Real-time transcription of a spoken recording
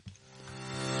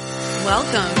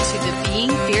Welcome to the Being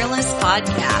Fearless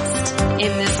podcast.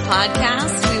 In this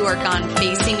podcast, we work on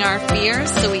facing our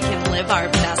fears so we can live our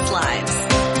best lives.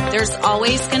 There's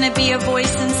always going to be a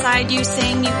voice inside you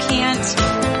saying you can't.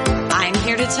 I'm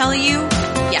here to tell you,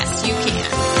 yes, you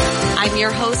can. I'm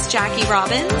your host, Jackie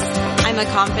Robbins. I'm a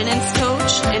confidence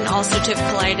coach and ulcerative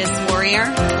colitis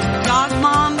warrior, dog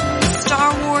mom,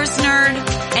 Star Wars nerd,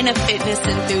 and a fitness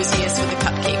enthusiast with a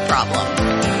cupcake problem.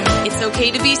 It's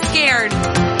okay to be scared.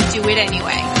 Do it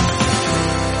anyway.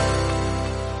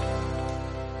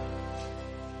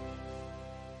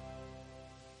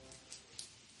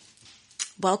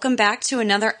 Welcome back to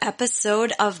another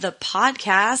episode of the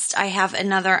podcast. I have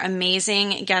another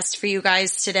amazing guest for you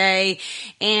guys today.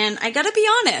 And I gotta be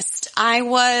honest, I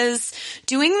was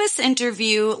doing this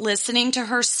interview, listening to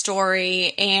her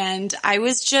story, and I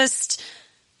was just,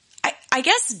 I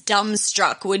guess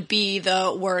dumbstruck would be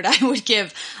the word I would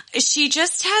give. She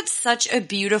just had such a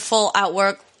beautiful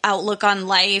outlook on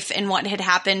life and what had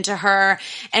happened to her.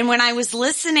 And when I was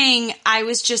listening, I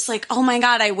was just like, oh my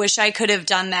God, I wish I could have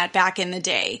done that back in the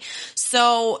day.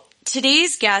 So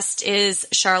today's guest is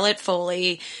Charlotte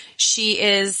Foley. She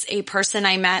is a person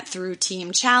I met through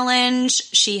Team Challenge.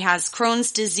 She has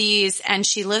Crohn's disease and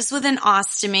she lives with an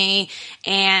ostomy.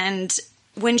 And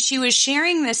when she was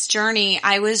sharing this journey,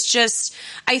 I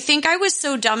think I was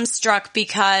so dumbstruck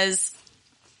because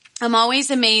I'm always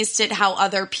amazed at how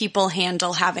other people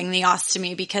handle having the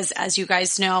ostomy because, as you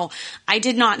guys know, I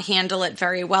did not handle it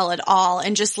very well at all.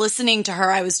 And just listening to her,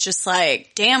 I was just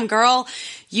like, damn girl,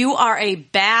 you are a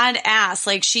badass.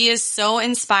 Like, she is so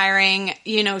inspiring.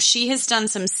 You know, she has done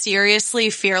some seriously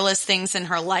fearless things in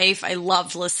her life. I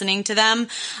loved listening to them.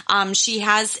 She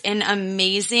has an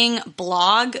amazing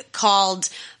blog called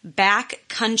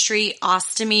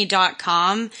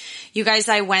backcountryostomy.com. You guys,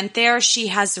 I went there. She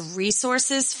has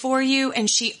resources for you, and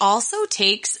she also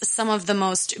takes some of the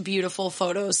most beautiful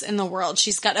photos in the world.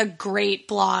 She's got a great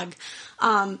blog.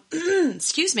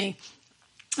 Excuse me.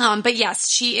 But yes,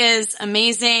 she is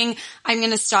amazing. I'm going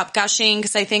to stop gushing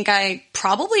because I think I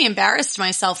probably embarrassed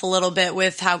myself a little bit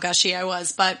with how gushy I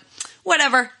was, but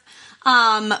whatever.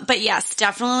 But yes,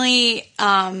 definitely,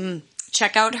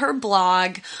 check out her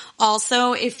blog.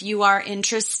 Also, if you are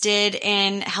interested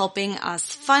in helping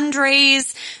us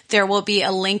fundraise, there will be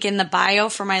a link in the bio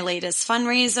for my latest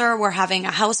fundraiser. We're having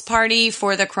a house party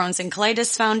for the Crohn's and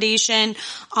Colitis Foundation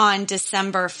on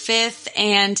December 5th.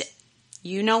 And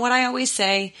you know what I always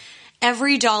say,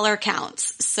 every dollar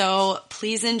counts. So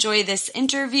please enjoy this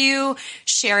interview,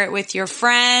 share it with your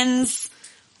friends,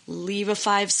 leave a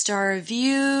 5-star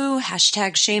review,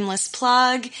 #shameless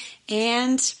plug,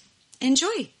 and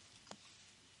enjoy.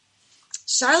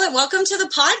 Charlotte, welcome to the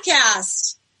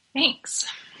podcast. Thanks.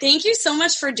 Thank you so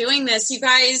much for doing this. You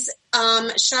guys,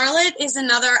 Charlotte is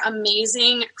another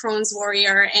amazing Crohn's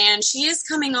warrior, and she is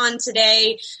coming on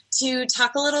today to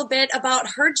talk a little bit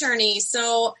about her journey.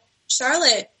 So,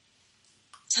 Charlotte,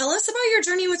 tell us about your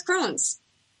journey with Crohn's.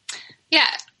 Yeah,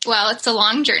 well, it's a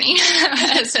long journey.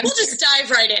 We'll just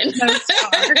dive right in.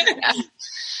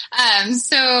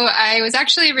 So I was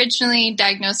actually originally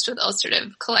diagnosed with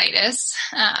ulcerative colitis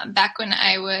back when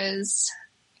I was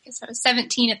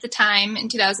 17 at the time in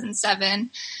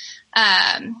 2007.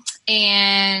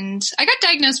 And I got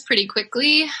diagnosed pretty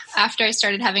quickly after I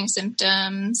started having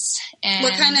symptoms. And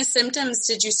what kind of symptoms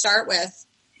did you start with?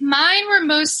 Mine were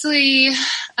mostly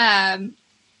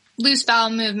loose bowel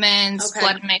movements,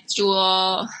 blood in my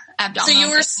stool, abdominal. So you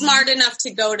were smart enough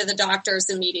to go to the doctors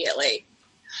immediately.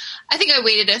 I think I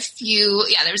waited a few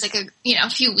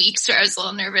weeks where I was a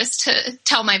little nervous to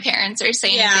tell my parents or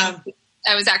say anything.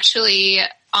 I was actually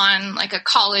on like a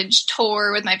college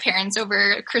tour with my parents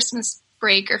over Christmas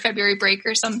break or February break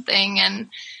or something and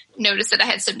noticed that I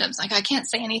had symptoms. Like, I can't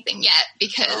say anything yet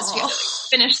because we have to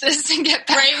finish this and get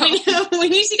back home. We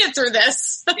need to get through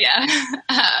this. Yeah.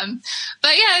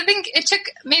 But yeah, I think it took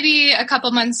maybe a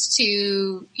couple months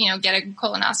to, get a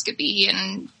colonoscopy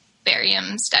and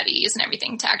barium studies and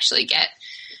everything to actually get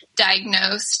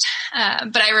diagnosed.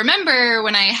 But I remember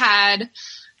when I had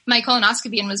my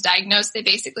colonoscopy and was diagnosed, they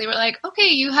basically were like, okay,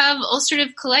 you have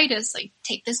ulcerative colitis, like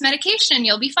take this medication,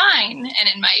 you'll be fine. And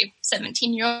in my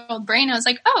 17-year-old brain, I was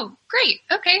like, oh, great.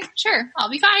 Okay, sure.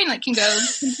 I'll be fine. Like, can go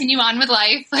continue on with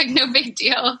life. Like, no big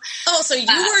deal. Oh, so you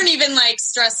weren't even like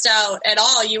stressed out at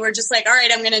all. You were just like, all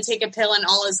right, I'm going to take a pill and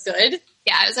all is good.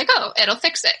 Yeah. I was like, oh, it'll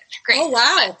fix it. Great. Oh,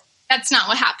 wow. But that's not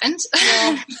what happened.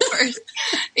 Well.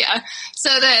 Yeah. So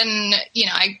then,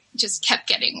 I just kept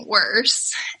getting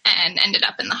worse and ended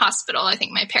up in the hospital. I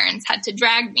think my parents had to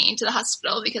drag me to the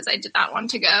hospital because I did not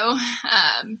want to go.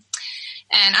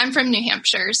 And I'm from New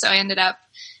Hampshire, so I ended up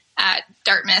at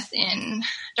Dartmouth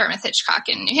Hitchcock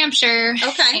in New Hampshire.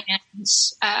 Okay. And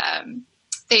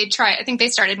I think they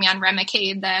started me on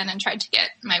Remicade then and tried to get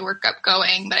my workup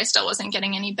going, but I still wasn't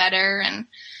getting any better and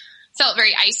felt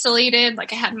very isolated.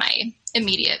 Like I had my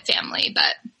immediate family,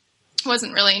 but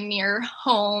wasn't really near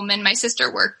home. And my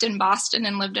sister worked in Boston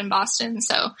and lived in Boston.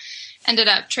 So ended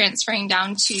up transferring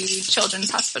down to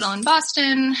Children's Hospital in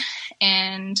Boston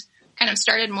and kind of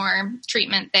started more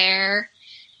treatment there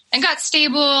and got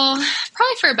stable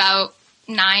probably for about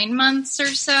 9 months or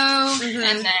so. Mm-hmm.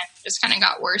 And then just kind of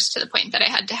got worse to the point that I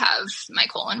had to have my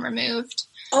colon removed.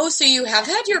 Oh, so you have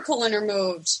had your colon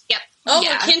removed? Yep. Oh,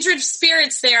 yeah. Kindred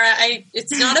spirits there.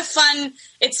 It's not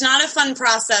a fun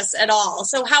process at all.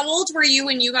 So how old were you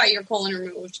when you got your colon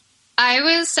removed? I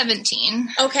was 17.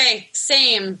 Okay,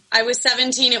 same. I was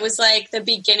 17. It was like the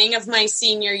beginning of my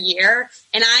senior year,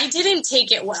 and I didn't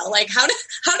take it well. Like, how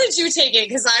did you take it?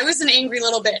 Because I was an angry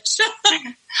little bitch.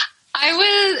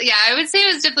 I would say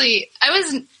I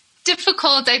was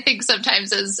difficult, I think,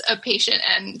 sometimes as a patient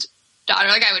and daughter.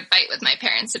 Like, I would fight with my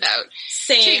parents about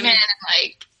treatment and,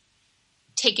 like,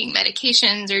 taking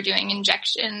medications or doing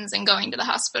injections and going to the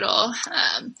hospital.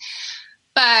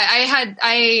 But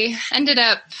I ended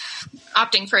up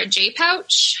opting for a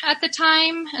J-pouch at the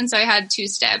time. And so I had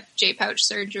 2-step J-pouch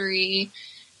surgery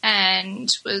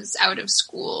and was out of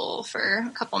school for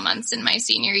a couple months in my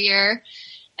senior year.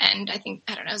 And I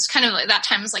don't know, it's kind of like that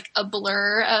time was like a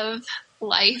blur of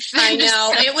life. I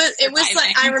know. It was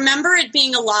like, I remember it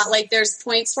being a lot. Like there's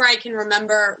points where I can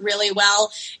remember really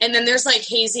well. And then there's like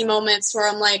hazy moments where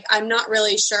I'm like, I'm not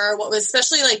really sure what was,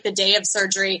 especially like the day of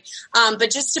surgery. But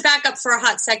just to back up for a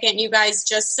hot second, you guys,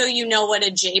 just so you know what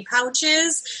a J-pouch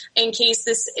is, in case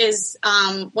this is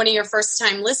one of your first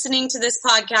time listening to this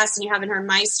podcast and you haven't heard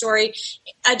my story.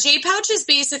 A J-pouch is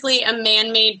basically a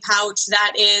man-made pouch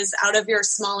that is out of your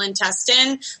small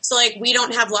intestine. So like we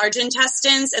don't have large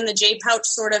intestines, and the J-pouch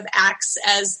sort of acts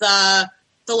as the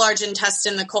large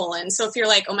intestine, the colon. So if you're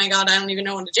like, oh my God, I don't even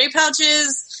know what a J-pouch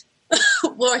is,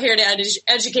 we're here to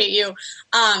educate you.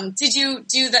 Did you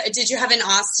have an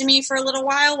ostomy for a little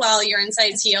while your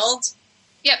insides healed?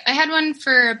 Yep. I had one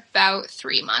for about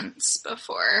 3 months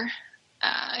before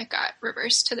it got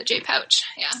reversed to the J-pouch.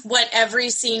 Yeah. What every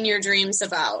senior dreams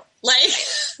about. Like,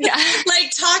 yeah.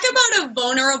 Like talk about a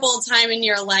vulnerable time in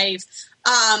your life.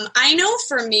 I know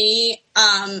for me,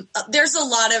 there's a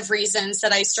lot of reasons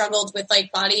that I struggled with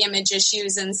like body image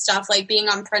issues and stuff, like being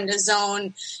on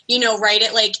prednisone, right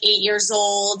at like 8 years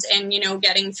old and,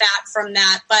 getting fat from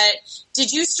that. But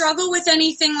did you struggle with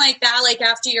anything like that, like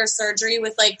after your surgery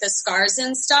with like the scars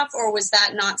and stuff, or was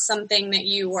that not something that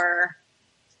you were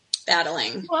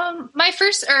battling? Well, my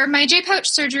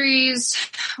J-pouch surgeries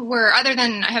were, other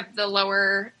than I have the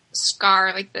lower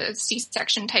scar, like the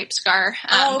C-section type scar.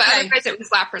 Okay. But otherwise it was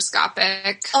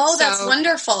laparoscopic. Oh, that's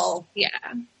wonderful. Yeah.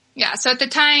 Yeah. So at the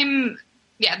time,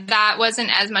 that wasn't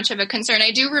as much of a concern.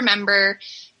 I do remember,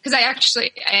 because I have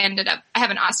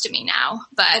an ostomy now,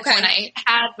 but when I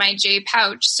had my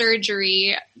J-pouch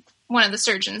surgery, one of the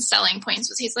surgeon's selling points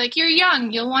was he's like, you're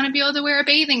young, you'll want to be able to wear a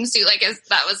bathing suit. Like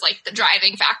that was like the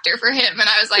driving factor for him. And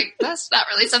I was like, that's not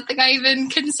really something I even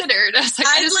considered. I was like,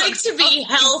 I'd like to be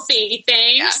healthy.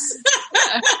 Thanks.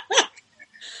 Yeah.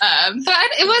 But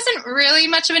it wasn't really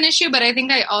much of an issue, but I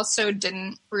think I also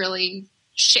didn't really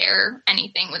share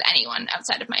anything with anyone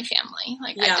outside of my family.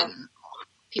 Like I didn't want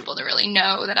people to really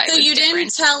know that I was different.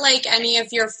 Didn't tell like any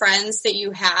of your friends that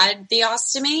you had the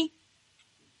ostomy?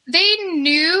 They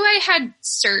knew I had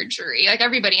surgery. Like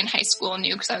everybody in high school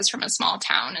knew because I was from a small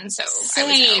town, and so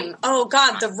same. Oh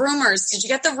God, the rumors! Did you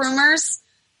get the rumors?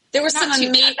 There were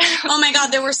oh my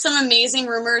God, there were some amazing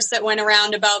rumors that went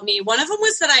around about me. One of them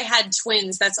was that I had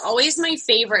twins. That's always my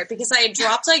favorite because I had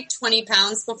dropped like 20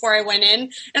 pounds before I went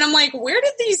in, and I'm like, where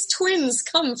did these twins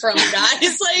come from,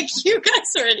 guys? Like, you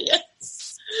guys are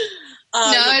idiots.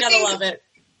 You gotta love it.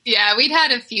 Yeah, we'd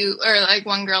had a few, or like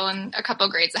one girl in a couple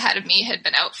grades ahead of me had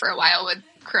been out for a while with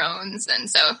Crohn's. And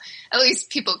so at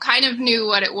least people kind of knew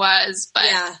what it was. But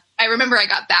I remember I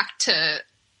got back to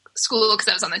school because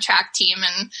I was on the track team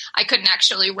and I couldn't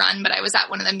actually run, but I was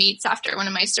at one of the meets after one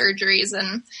of my surgeries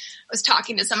and was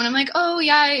talking to someone. I'm like, oh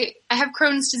yeah, I have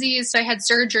Crohn's disease. So I had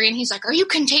surgery. And he's like, are you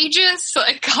contagious?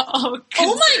 Like, oh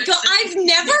my God. I've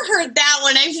never heard that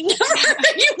one. I've never heard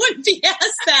anyone be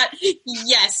asked that.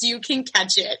 Yes, you can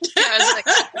catch it. I was like,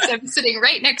 I'm sitting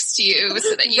right next to you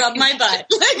so that you rub my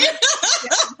butt.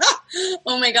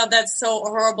 Oh my God. That's so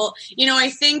horrible. I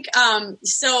think,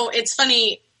 so it's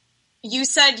funny. You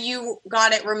said you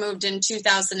got it removed in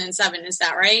 2007. Is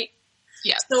that right?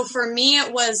 Yeah. So for me,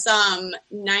 it was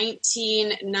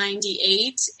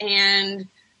 1998, and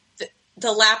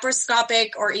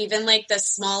laparoscopic or even like the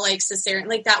small like cesarean,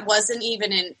 like that wasn't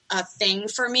even a thing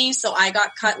for me. So I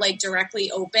got cut like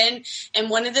directly open. And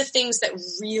one of the things that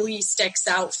really sticks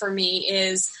out for me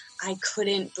is I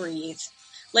couldn't breathe.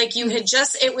 Like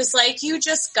it was like you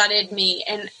just gutted me.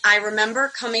 And I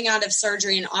remember coming out of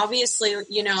surgery, and obviously,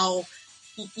 you know,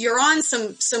 you're on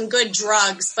some good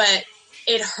drugs, but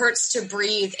it hurts to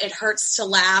breathe. It hurts to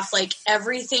laugh. Like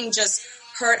everything just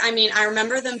hurt. I mean, I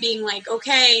remember them being like,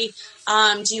 okay,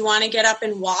 do you want to get up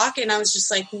and walk? And I was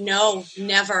just like, no,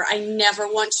 never. I never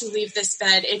want to leave this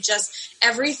bed. It just,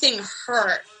 everything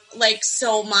hurt like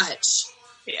so much.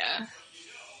 Yeah.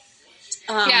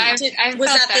 Was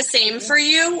that the same for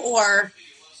you, or?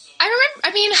 I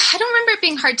don't remember it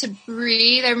being hard to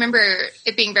breathe. I remember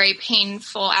it being very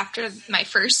painful after my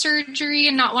first surgery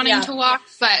and not wanting to walk,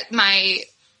 but my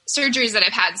surgeries that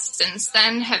I've had since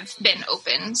then have been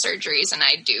open surgeries, and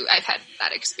I've had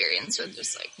that experience with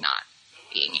just like not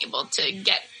being able to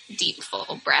get deep,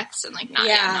 full breaths and like not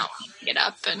wanting to get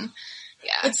up, and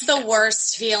it's the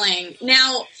worst feeling.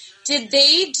 Now, did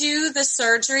they do the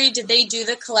surgery? Did they do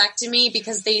the colectomy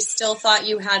because they still thought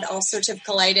you had ulcerative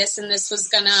colitis and this was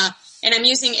gonna, and I'm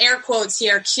using air quotes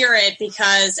here, cure it,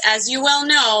 because as you well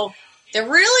know, there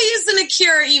really isn't a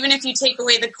cure even if you take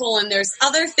away the colon. There's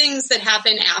other things that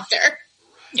happen after.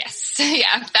 Yes.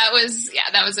 Yeah. That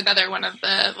was another one of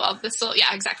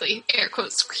exactly. Air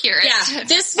quotes, cure it. Yeah.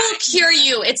 This will cure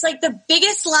you. It's like the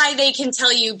biggest lie they can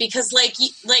tell you, because like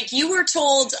you were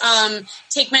told,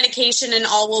 take medication and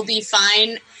all will be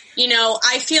fine. You know,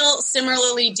 I feel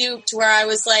similarly duped where I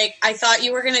was like, I thought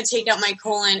you were going to take out my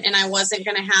colon and I wasn't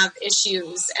going to have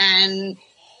issues, and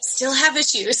still have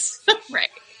issues. Right.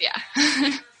 Yeah.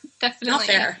 Definitely. Not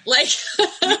fair. Like,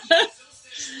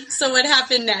 so what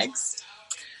happened next?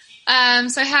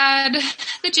 So I had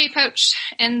the J-pouch,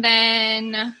 and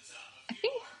then I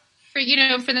think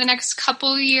for the next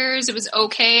couple years, it was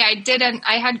okay.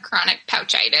 I had chronic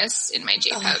pouchitis in my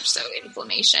J-pouch, so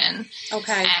inflammation.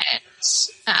 Okay.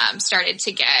 And started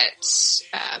to get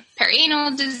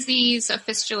perianal disease, so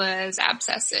fistulas,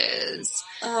 abscesses,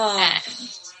 and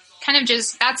kind of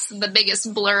just, that's the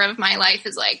biggest blur of my life,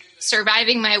 is like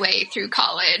surviving my way through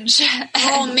college.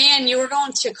 Oh man, you were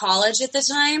going to college at the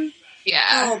time?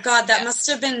 Yeah. Oh God, that must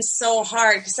have been so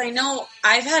hard, because I know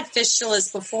I've had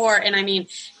fistulas before, and I mean, it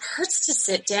hurts to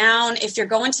sit down if you're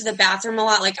going to the bathroom a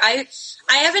lot. Like I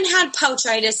haven't had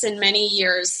pouchitis in many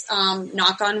years,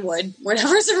 knock on wood,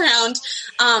 whatever's around.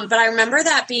 But I remember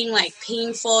that being like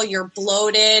painful. You're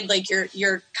bloated, like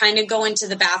you're kind of going to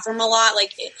the bathroom a lot.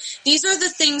 Like these are the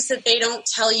things that they don't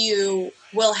tell you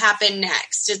will happen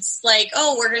next. It's like,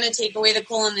 oh, we're going to take away the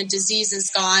colon, the disease is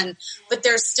gone, but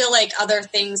there's still like other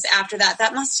things after that.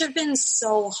 That must have been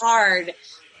so hard.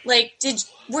 Like,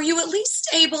 were you at least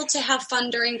able to have fun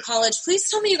during college? Please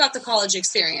tell me you got the college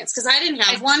experience, because I didn't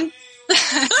have one.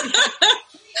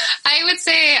 I would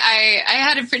say I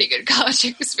had a pretty good college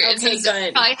experience. Okay,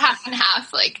 good. Probably half and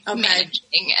half, like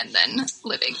managing and then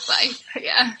living life.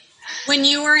 Yeah. When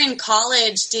you were in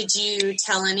college, did you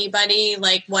tell anybody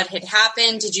like what had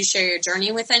happened? Did you share your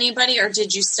journey with anybody, or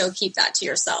did you still keep that to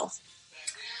yourself?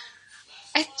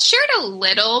 I shared a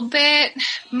little bit,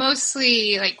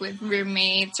 mostly like with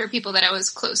roommates or people that I was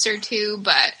closer to,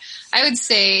 but I would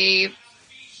say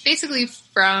basically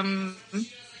from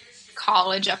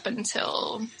college up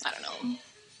until, I don't know,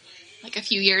 like a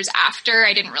few years after,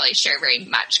 I didn't really share very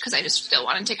much because I just still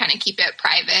wanted to kind of keep it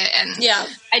private. And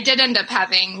I did end up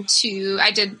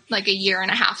I did like a year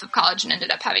and a half of college and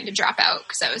ended up having to drop out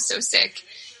because I was so sick,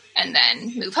 and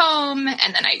then move home.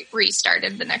 And then I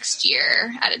restarted the next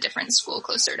year at a different school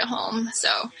closer to home.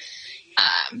 So,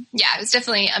 it was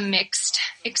definitely a mixed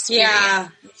experience. Yeah.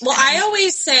 Well, I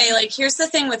always say, like, here's the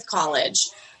thing with college.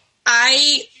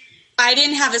 I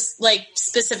didn't have a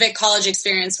specific college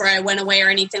experience where I went away or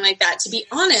anything like that. To be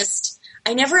honest,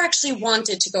 I never actually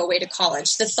wanted to go away to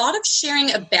college. The thought of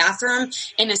sharing a bathroom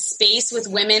in a space with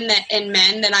women and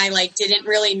men that I didn't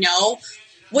really know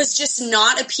was just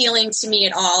not appealing to me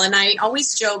at all. And I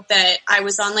always joke that I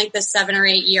was on the 7 or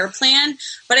 8 year plan,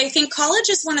 but I think college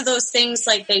is one of those things,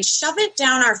 they shove it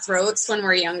down our throats when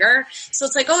we're younger. So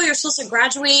it's like, oh, you're supposed to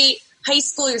graduate high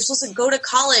school, you're supposed to go to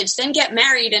college, then get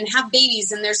married and have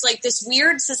babies. And there's this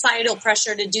weird societal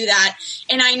pressure to do that.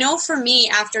 And I know for me,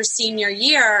 after senior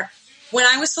year, when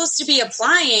I was supposed to be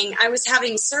applying, I was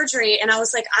having surgery and I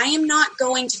was like, I am not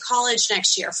going to college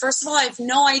next year. First of all, I have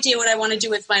no idea what I want to do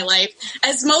with my life,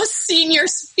 as most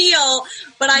seniors feel,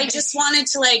 but I just wanted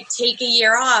to take a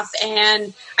year off.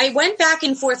 And I went back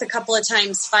and forth a couple of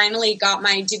times, finally got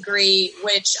my degree,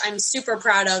 which I'm super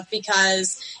proud of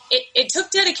because it took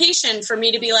dedication for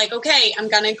me to be like, okay, I'm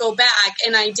going to go back.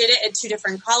 And I did it at 2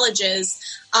 different colleges.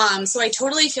 So I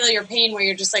totally feel your pain where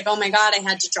you're just like, oh my God, I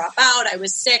had to drop out. I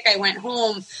was sick. I went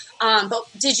home. But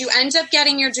did you end up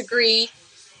getting your degree?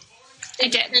 I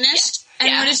did. Finished? Yeah.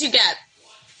 And what did you get?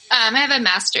 I have a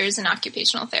master's in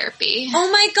occupational therapy.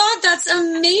 Oh my God, that's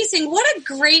amazing. What a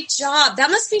great job. That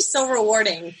must be so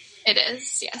rewarding. It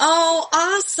is, yes. Oh,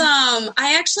 awesome.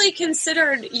 I actually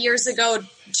considered years ago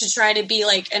to try to be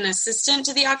like an assistant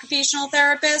to the occupational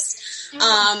therapist.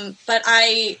 But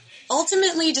I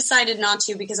ultimately decided not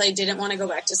to because I didn't want to go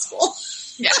back to school.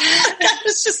 Yeah. I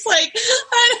was just like,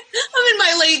 I'm in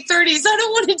my late 30s. I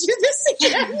don't want to do this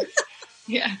again.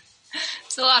 Yeah.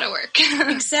 It's a lot of work.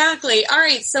 Exactly. All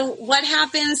right. So what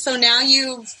happened? So now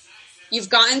you've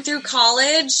gotten through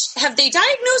college. Have they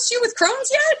diagnosed you with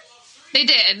Crohn's yet? They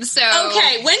did. So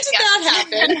okay. When did that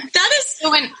happen? That is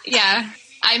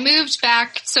I moved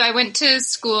back. So I went to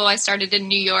school. I started in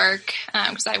New York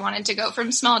because I wanted to go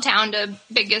from small town to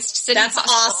biggest city. That's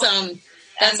awesome.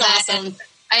 That's awesome.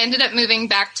 I ended up moving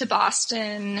back to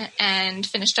Boston and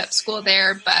finished up school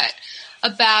there. But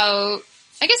about,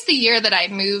 I guess the year that I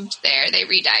moved there, they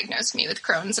re-diagnosed me with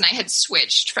Crohn's, and I had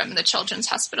switched from the Children's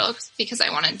Hospital because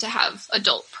I wanted to have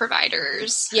adult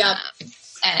providers. Yep.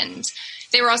 And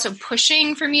they were also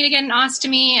pushing for me to get an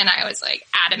ostomy, and I was like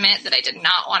adamant that I did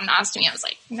not want an ostomy. I was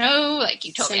like, no, like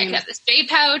you told me I could have this J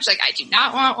pouch. Like I do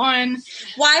not want one.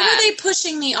 Why were they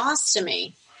pushing the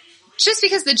ostomy? Just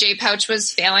because the J pouch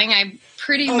was failing. I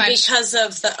pretty much because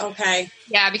of the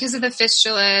because of the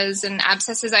fistulas and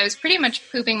abscesses. I was pretty much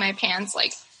pooping my pants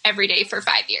like every day for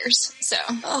 5 years. So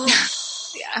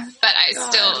yeah, but I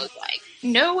still was like,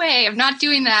 no way, I'm not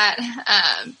doing that.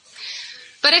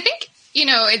 But I think,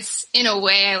 it's in a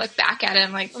way I look back at it,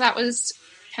 I'm like, well, that was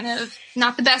kind of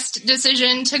not the best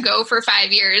decision to go for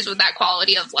 5 years with that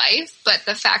quality of life. But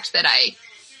the fact that I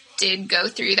did go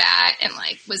through that and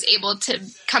like was able to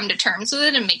come to terms with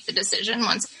it and make the decision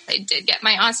once I did get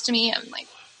my ostomy, I'm like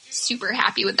super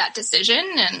happy with that decision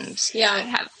and I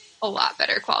have a lot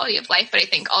better quality of life. But I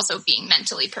think also being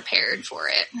mentally prepared for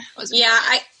it was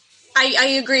important.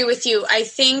 I agree with you. I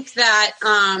think that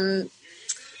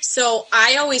so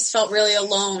I always felt really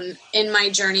alone in my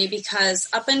journey because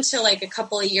up until like a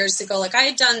couple of years ago, like I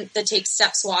had done the Take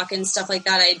Steps walk and stuff like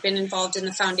that. I had been involved in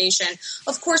the foundation.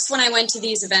 Of course, when I went to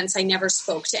these events, I never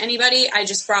spoke to anybody. I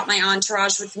just brought my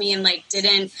entourage with me and like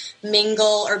didn't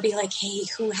mingle or be like, hey,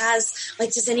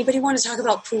 does anybody want to talk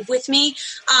about poop with me?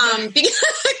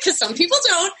 Because some people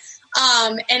don't.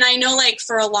 And I know like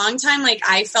for a long time, like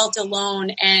I felt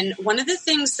alone. And one of the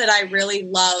things that I really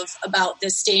love about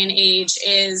this day and age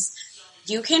is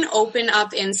you can open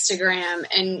up Instagram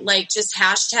and like just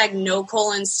hashtag no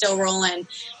colon still rolling.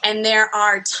 And there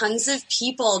are tons of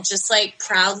people just like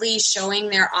proudly showing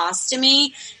their ostomy.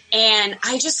 And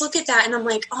I just look at that and I'm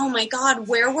like, oh my God,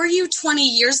 where were you 20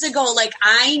 years ago? Like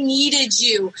I needed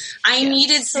you. I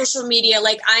needed social media.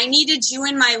 Like I needed you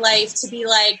in my life to be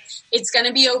like, it's going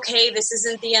to be okay. This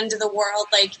isn't the end of the world.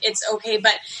 Like it's okay.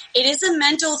 But it is a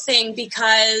mental thing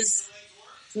because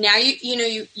now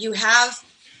you have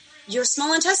your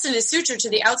small intestine is sutured to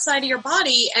the outside of your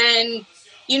body and,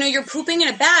 you're pooping in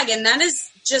a bag and that is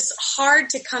just hard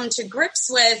to come to grips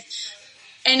with.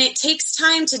 And it takes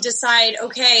time to decide,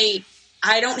 okay,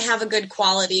 I don't have a good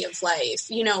quality of life.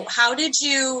 How did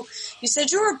you said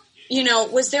you were,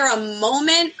 was there a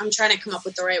moment, I'm trying to come up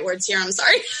with the right words here, I'm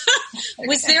sorry.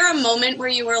 Was there a moment where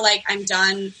you were like, I'm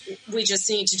done, we just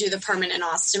need to do the permanent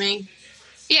ostomy?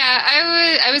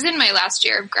 Yeah, I was in my last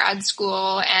year of grad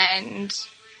school and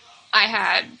I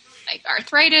had like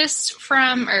arthritis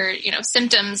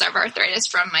symptoms of arthritis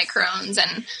from my Crohn's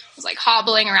and was like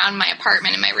hobbling around my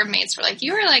apartment and my roommates were like,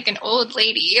 you are like an old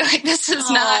lady. Like this is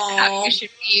not how you should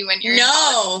be when you're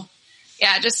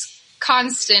just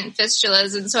constant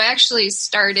fistulas. And so I actually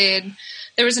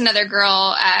there was another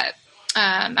girl I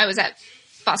was at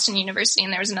Boston University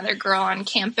and there was another girl on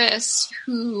campus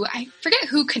who, I forget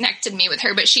who connected me with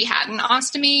her, but she had an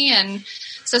ostomy. And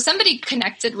so somebody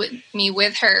connected me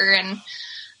with her and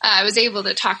I was able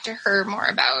to talk to her more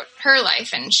about her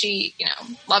life and she,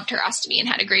 loved her ostomy and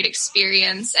had a great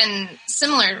experience. And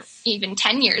similar, even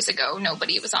 10 years ago,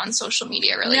 nobody was on social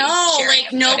media really. No,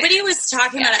 like nobody was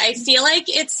talking about it. I feel like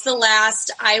it's the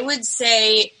last, I would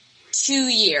say 2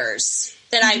 years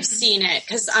that I've seen it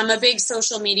because I'm a big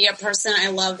social media person. I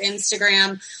love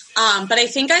Instagram. But I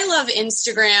think I love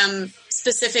Instagram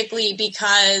specifically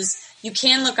because you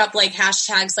can look up like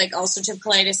hashtags like ulcerative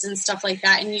colitis and stuff like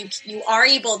that. And you are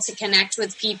able to connect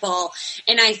with people.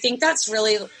 And I think that's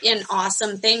really an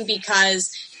awesome thing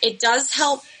because it does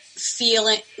help feel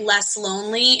less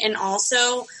lonely. And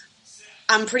also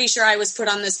I'm pretty sure I was put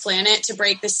on this planet to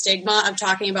break the stigma of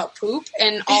talking about poop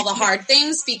and all the hard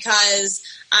things, because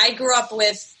I grew up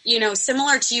with,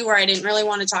 similar to you, where I didn't really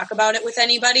want to talk about it with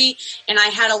anybody. And I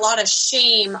had a lot of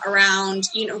shame around,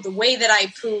 the way that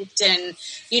I pooped and,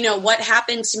 what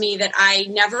happened to me, that I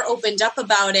never opened up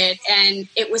about it. And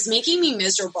it was making me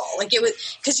miserable. Like, it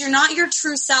was, because you're not your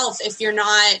true self if you're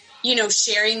not,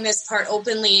 sharing this part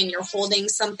openly and you're holding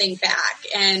something back.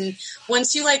 And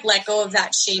once you let go of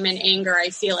that shame and anger, I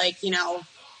feel like,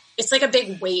 it's like a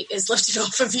big weight is lifted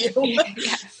off of you.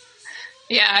 Yeah.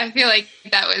 Yeah, I feel like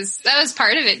that was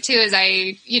part of it too, is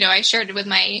I shared it with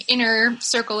my inner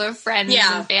circle of friends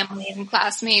and family and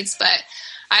classmates, but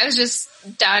I was just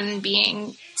done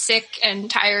being sick and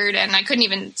tired, and I couldn't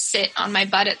even sit on my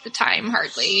butt at the time,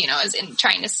 hardly, I was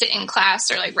trying to sit in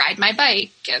class or like ride my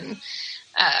bike, and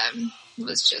it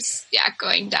was just,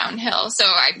 going downhill. So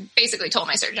I basically told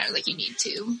my surgeon, I was like, you need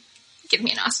to give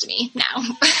me an ostomy now.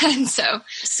 And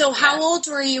so how old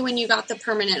were you when you got the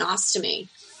permanent ostomy?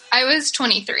 I was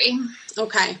 23.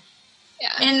 Okay.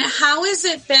 Yeah. And how has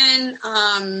it been?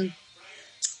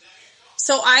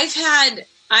 So I've had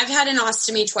an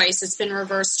ostomy twice. It's been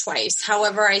reversed twice.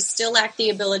 However, I still lack the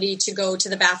ability to go to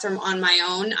the bathroom on my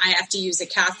own. I have to use a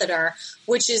catheter,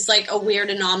 which is like a weird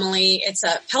anomaly. It's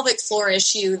a pelvic floor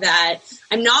issue that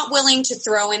I'm not willing to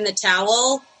throw in the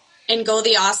towel and go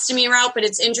the ostomy route. But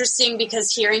it's interesting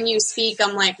because hearing you speak,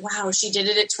 I'm like, wow, she did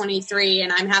it at 23,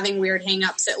 and I'm having weird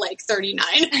hangups at like 39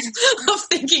 of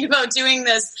thinking about doing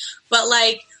this. But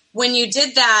like, when you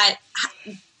did that,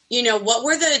 what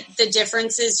were the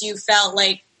differences you felt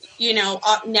like,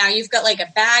 now you've got like a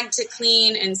bag to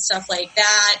clean and stuff like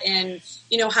that. And,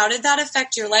 how did that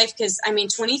affect your life? Because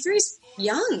 23 is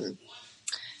young.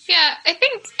 Yeah,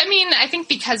 I think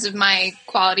because of my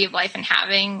quality of life and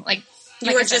having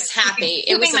you were just happy.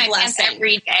 It was a blessing.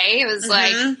 Every day. It was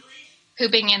like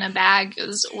pooping in a bag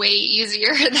is way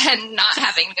easier than not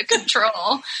having the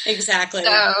control. Exactly.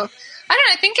 So I don't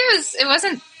know. I think it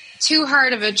wasn't too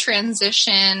hard of a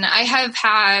transition. I have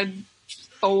had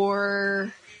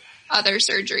 4 other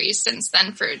surgeries since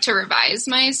then to revise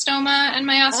my stoma and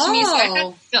my ostomy. So I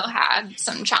have still had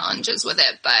some challenges with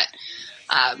it, but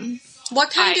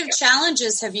what kind of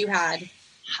challenges have you had?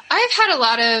 I've had a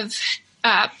lot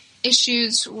of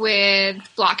issues with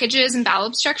blockages and bowel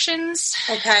obstructions.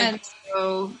 Okay. And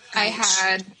so I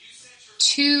had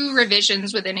 2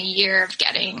 revisions within a year of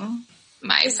getting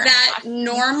my... Is that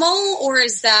normal, or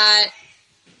is that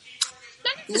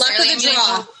luck of the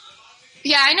draw?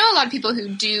 Yeah, I know a lot of people who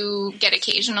do get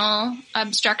occasional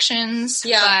obstructions.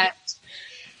 Yeah.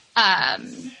 But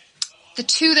the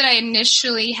 2 that I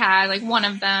initially had, one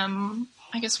of them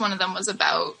was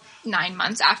about 9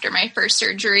 months after my first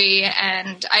surgery,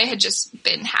 and I had just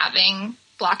been having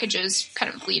blockages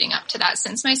kind of leading up to that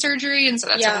since my surgery, and so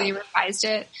that's how they revised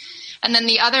it. And then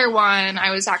the other one, I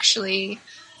was actually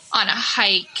on a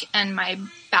hike, and my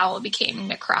bowel became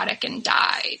necrotic and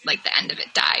died. Like, the end of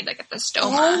it died, like at the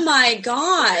stoma. Oh my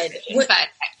God.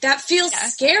 That feels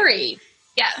scary.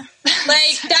 Yeah.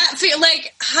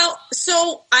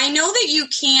 So I know that you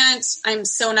can't, I'm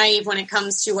so naive when it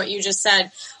comes to what you just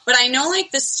said, but I know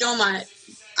the stoma,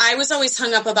 I was always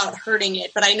hung up about hurting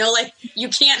it, but I know you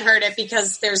can't hurt it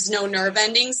because there's no nerve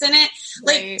endings in it.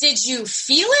 Right. Did you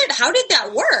feel it? How did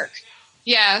that work?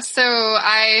 Yeah, so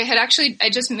I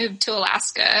just moved to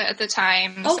Alaska at the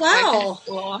time. Oh, so wow. I finished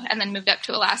school and then moved up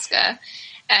to Alaska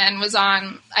and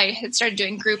I had started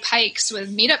doing group hikes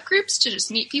with meetup groups to just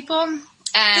meet people.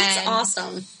 And that's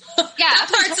awesome. Yeah. That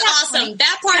part's awesome.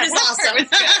 That part is awesome.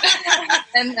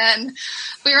 And then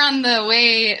we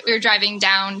were driving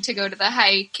down to go to the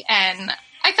hike, and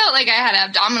I felt like I had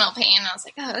abdominal pain. I was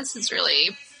like, oh, this is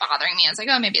really bothering me. I was like,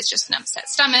 oh, maybe it's just an upset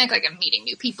stomach. Like, I'm meeting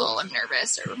new people. I'm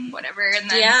nervous or whatever. And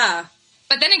then,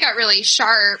 but then it got really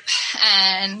sharp,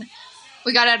 and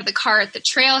we got out of the car at the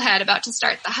trailhead about to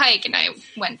start the hike, and I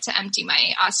went to empty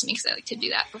my ostomy because I like to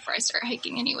do that before I start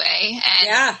hiking anyway.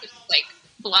 And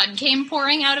blood came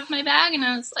pouring out of my bag, and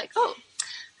I was like, oh,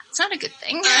 that's not a good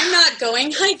thing. I'm not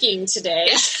going hiking today.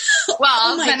 Yeah.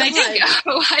 Well, then I did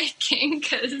go hiking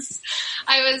because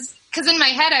in my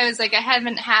head I was like, I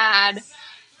hadn't had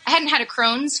a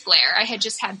Crohn's flare. I had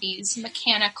just had these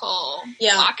mechanical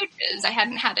blockages. I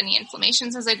hadn't had any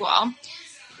inflammations. I was like, well,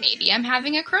 maybe I'm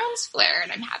having a Crohn's flare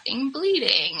and I'm having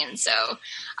bleeding. And so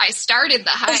I started the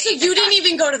hike. Oh, so you didn't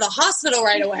even go to the hospital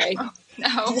right away?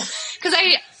 No, because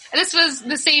this was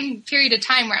the same period of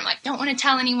time where I'm like, don't want to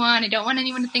tell anyone. I don't want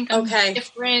anyone to think I'm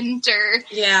different or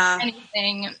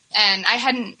anything.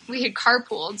 And we had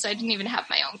carpooled, so I didn't even have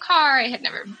my own car. I had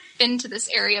never been to this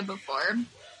area before.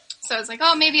 So I was like,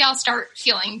 oh, maybe I'll start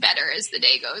feeling better as the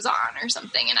day goes on or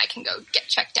something, and I can go get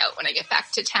checked out when I get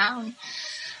back to town.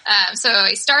 So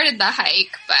I started the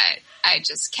hike, but I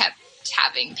just kept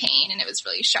having pain, and it was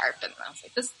really sharp, and I was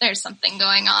like, there's something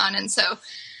going on. And so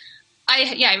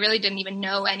I really didn't even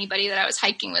know anybody that I was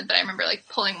hiking with, but I remember like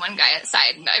pulling one guy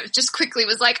aside, and I just quickly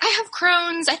was like, I have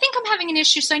Crohn's. I think I'm having an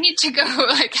issue, so I need to go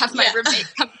like have my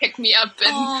roommate come pick me up,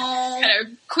 and kind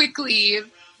of quickly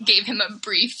gave him a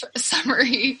brief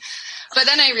summary. But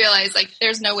then I realized like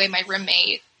there's no way my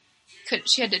roommate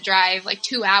she had to drive like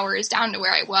 2 hours down to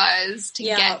where I was to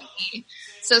get me.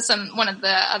 So one of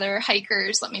the other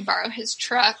hikers let me borrow his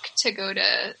truck to go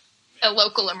to a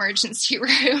local emergency room.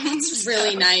 It's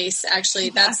really nice, actually.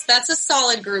 That's a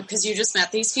solid group, because you just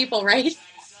met these people, right?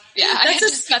 Yeah, I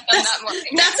just met them that morning.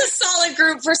 That's a solid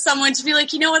group for someone to be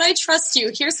like, you know what, I trust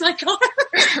you. Here's my car.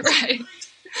 Right.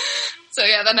 So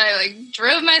yeah, then I like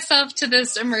drove myself to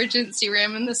this emergency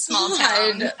room in this small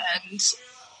town and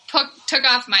took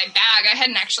off my bag. I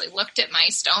hadn't actually looked at my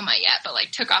stoma yet, but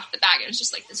like took off the bag. It was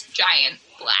just like this giant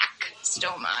black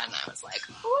stoma, and I was like,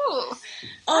 "Ooh,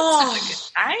 that's not a good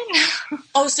sign."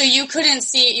 Oh, so you couldn't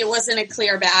see it? It wasn't a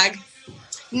clear bag?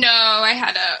 No, I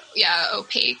had a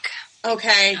opaque,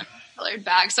 colored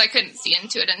bag, so I couldn't see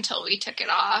into it until we took it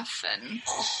off. And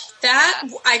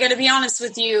I got to be honest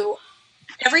with you.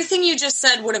 Everything you just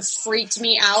said would have freaked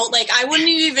me out. Like, I wouldn't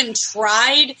have even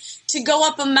tried to go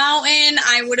up a mountain.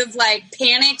 I would have, like,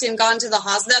 panicked and gone to the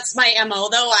hospital. That's my MO,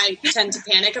 though. I tend to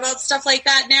panic about stuff like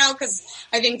that now, because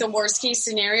I think the worst case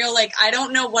scenario, like, I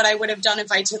don't know what I would have done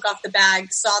if I took off the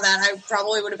bag, saw that. I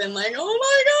probably would have been like, oh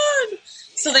my God.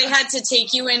 So they had to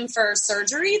take you in for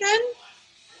surgery then?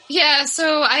 Yeah,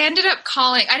 so I ended up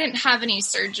calling. I didn't have any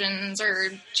surgeons or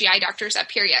GI doctors up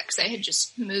here yet because I had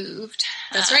just moved.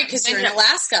 That's right, because you're in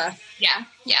Alaska. Yeah.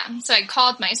 So I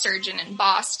called my surgeon in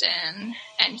Boston,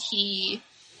 and he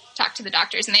talked to the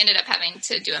doctors, and they ended up having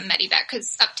to do a medevac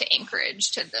because up to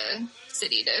Anchorage to the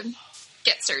city to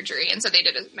get surgery. And so they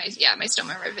did my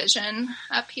stoma revision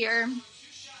up here.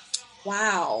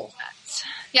 Wow.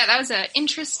 Yeah, that was an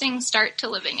interesting start to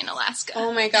living in Alaska.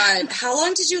 Oh my God. How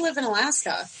long did you live in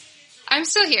Alaska? I'm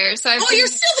still here. So you're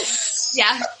still there?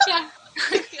 Yeah.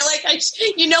 I feel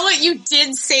like you know what? You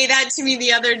did say that to me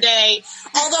the other day.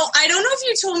 Although I don't know if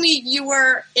you told me you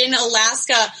were in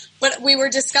Alaska, but we were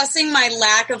discussing my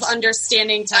lack of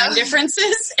understanding time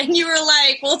differences. And you were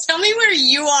like, well, tell me where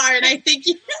you are. And I think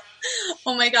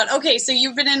oh my God. Okay. So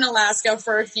you've been in Alaska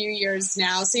for a few years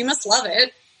now. So you must love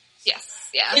it. Yes.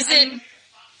 Yeah.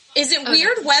 Is it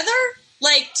weird weather?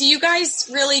 Like, do you guys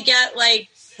really get like,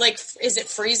 is it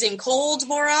freezing cold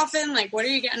more often? Like, what are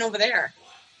you getting over there?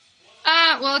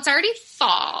 Well, it's already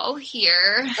fall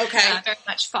here. Okay. Very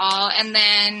much fall. And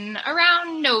then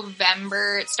around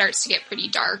November, it starts to get pretty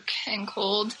dark and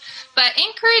cold. But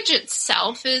Anchorage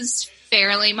itself is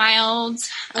fairly mild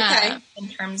in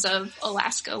terms of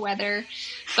Alaska weather.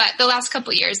 But the last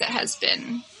couple of years, it has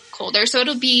been colder. So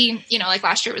it'll be, like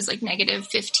last year it was like negative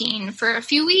 15 for a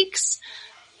few weeks.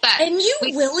 And you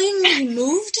willingly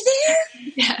moved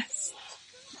there? Yes.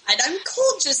 And I'm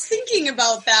cold just thinking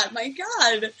about that. My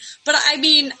God. But I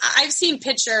mean, I've seen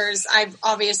pictures. I've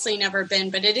obviously never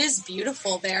been, but it is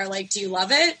beautiful there. Like, do you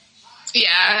love it? Yeah,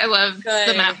 I love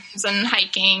the mountains and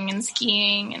hiking and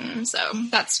skiing. And so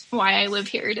that's why I live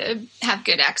here, to have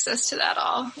good access to that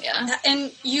all. Yeah.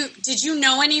 And did you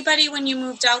know anybody when you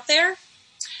moved out there?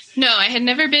 No, I had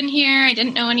never been here. I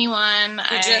didn't know anyone.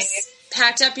 You just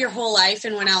packed up your whole life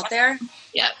and went out there?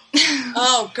 Yep.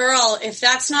 Oh, girl, if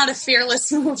that's not a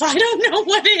fearless move, I don't know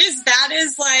what is.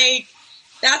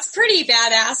 That's pretty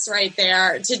badass right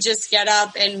there, to just get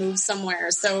up and move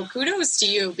somewhere. So kudos to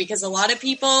you, because a lot of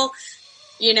people,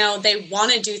 they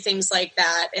want to do things like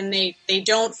that, and they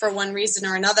don't for one reason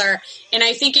or another. And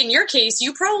I think in your case,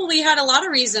 you probably had a lot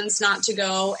of reasons not to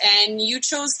go, and you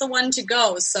chose the one to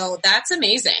go. So that's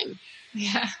amazing.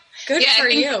 Yeah. Good for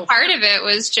you. Part of it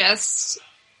was just,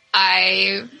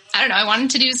 I don't know, I wanted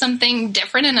to do something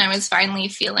different, and I was finally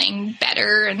feeling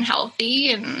better and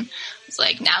healthy, and it's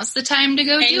like, now's the time to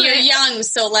go do it. And you're young,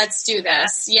 so let's do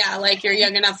this. Yeah, like you're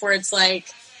young enough where it's like,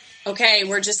 okay,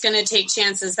 we're just going to take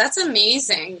chances. That's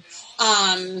amazing.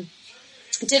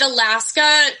 Did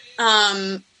Alaska,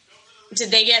 did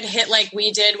they get hit like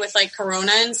we did with like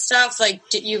Corona and stuff? Like,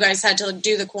 you guys had to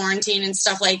do the quarantine and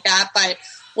stuff like that, but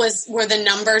were the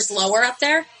numbers lower up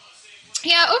there?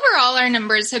 Yeah, overall our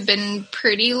numbers have been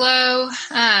pretty low.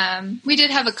 We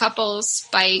did have a couple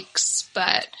spikes,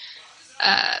 but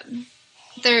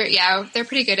they're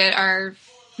pretty good at our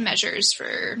measures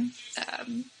for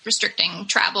restricting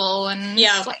travel and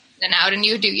flight in and out, and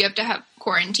you have to have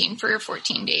quarantine for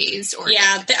 14 days. Or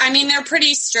they're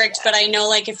pretty strict, but I know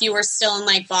like if you were still in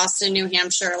like Boston, New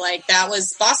Hampshire, like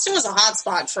Boston was a hot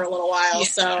spot for a little while.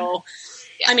 So,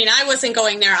 I mean, I wasn't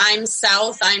going there. I'm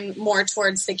south. I'm more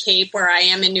towards the Cape where I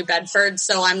am in New Bedford.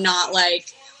 So I'm not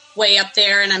like way up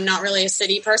there, and I'm not really a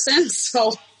city person.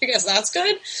 So I guess that's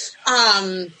good.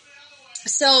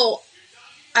 So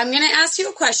I'm going to ask you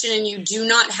a question, and you do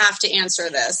not have to answer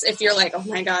this if you're like, oh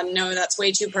my God, no, that's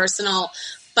way too personal.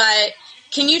 But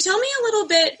can you tell me a little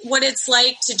bit what it's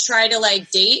like to try to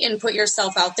like date and put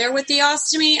yourself out there with the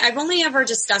ostomy? I've only ever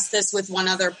discussed this with one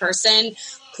other person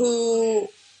who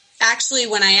actually,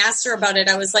 when I asked her about it,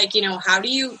 I was like, how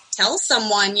do you tell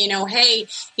someone, hey,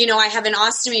 I have an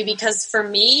ostomy? Because for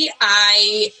me,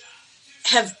 I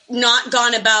have not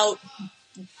gone about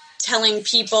telling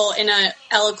people in an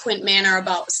eloquent manner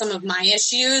about some of my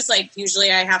issues. Like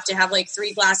usually I have to have like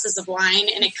 3 glasses of wine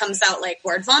and it comes out like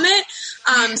word vomit.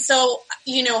 So,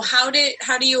 how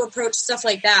do you approach stuff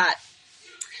like that?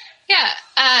 Yeah.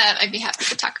 I'd be happy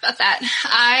to talk about that.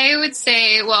 I would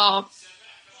say, well,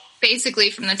 basically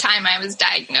from the time I was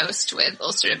diagnosed with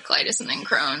ulcerative colitis and then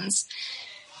Crohn's,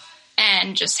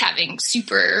 and just having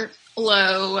super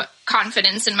low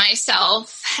confidence in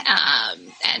myself,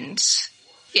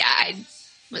 I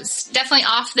was definitely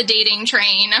off the dating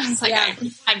train. I was like, I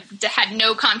had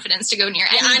no confidence to go near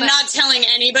anybody. I'm not telling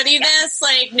anybody this.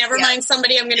 Like, never mind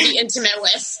somebody I'm going to be intimate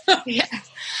with. But then,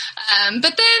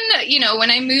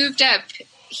 when I moved up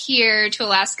here to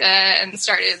Alaska and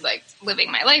started like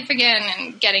living my life again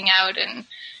and getting out and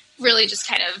really just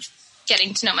kind of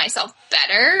getting to know myself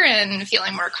better and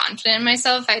feeling more confident in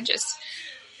myself,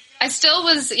 I still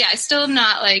am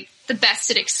not like the best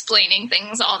at explaining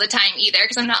things all the time either,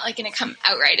 because I'm not like going to come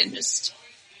outright and just,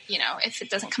 if it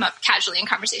doesn't come up casually in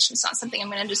conversation, it's not something I'm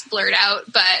going to just blurt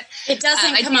out. But it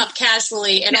doesn't come up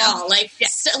casually at all. Like,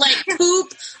 like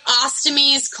poop,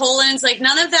 ostomies, colons, like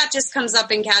none of that just comes up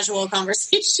in casual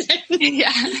conversation.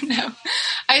 No.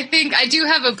 I think I do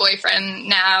have a boyfriend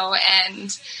now,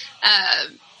 and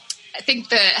I think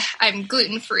that I'm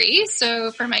gluten-free.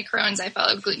 So for my Crohn's, I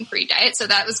follow a gluten-free diet. So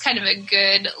that was kind of a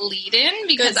good lead-in,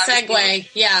 because good segue.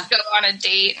 Yeah. Go on a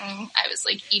date and I was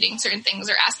like eating certain things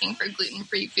or asking for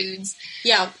gluten-free foods.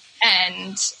 Yeah.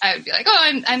 And I would be like, oh,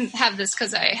 I have this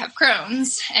because I have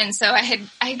Crohn's. And so I had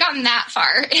gotten that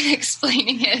far in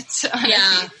explaining it on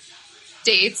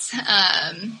dates.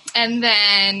 And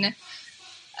then,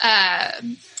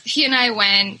 he and I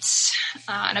went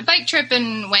on a bike trip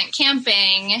and went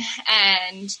camping,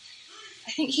 and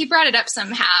I think he brought it up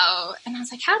somehow, and I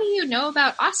was like, how do you know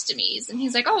about ostomies? And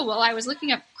he's like, oh, well, I was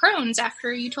looking up Crohn's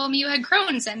after you told me you had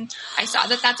Crohn's, and I saw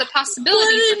that that's a possibility.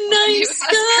 What a nice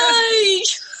guy!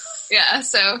 Yeah,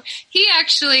 so he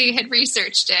actually had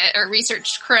researched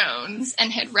Crohn's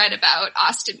and had read about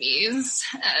ostomies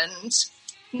and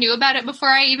knew about it before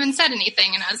I even said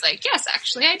anything, and I was like, yes,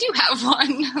 actually, I do have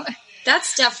one.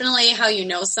 That's definitely how you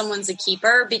know someone's a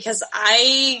keeper, because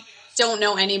I don't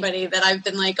know anybody that I've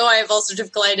been like, oh, I have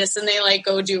ulcerative colitis, and they like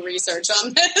go do research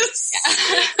on this.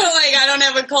 Like, I don't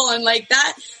have a colon like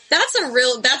that. That's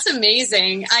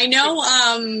amazing. I know,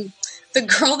 the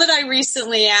girl that I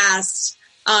recently asked,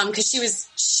 cause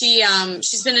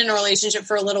she's been in a relationship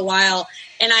for a little while,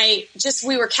 and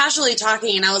we were casually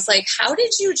talking, and I was like, how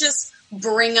did you just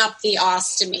bring up the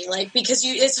ostomy? Like, because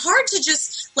it's hard to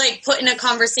just like put in a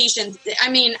conversation. I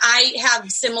mean, I have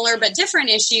similar but different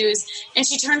issues. And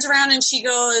she turns around and she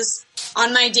goes,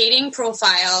 on my dating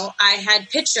profile, I had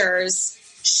pictures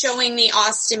showing the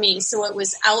ostomy. So it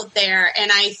was out there. And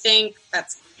I think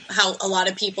that's how a lot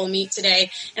of people meet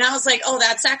today. And I was like, oh,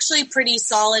 that's actually pretty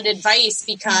solid advice,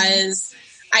 because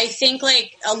I think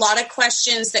like a lot of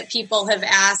questions that people have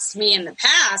asked me in the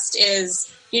past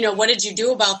is, what did you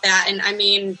do about that? And I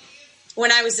mean,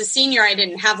 when I was a senior, I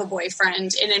didn't have a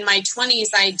boyfriend. And in my 20s,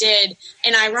 I did.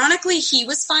 And ironically, he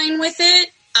was fine with it.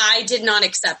 I did not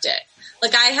accept it.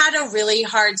 Like, I had a really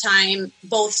hard time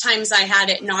both times I had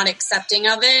it, not accepting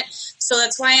of it. So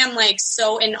that's why I'm like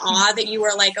so in awe that you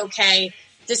were like, okay,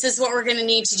 this is what we're going to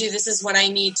need to do. This is what I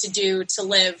need to do to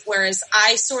live. Whereas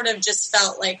I sort of just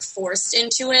felt like forced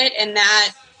into it. And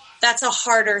that's a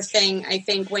harder thing, I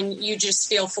think, when you just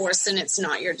feel forced and it's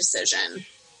not your decision.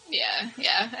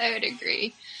 Yeah, I would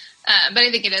agree. But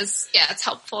I think it's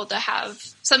helpful to have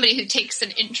somebody who takes an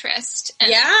interest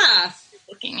in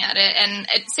looking at it. And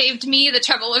it saved me the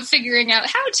trouble of figuring out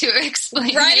how to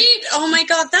explain it. Oh my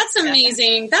God, that's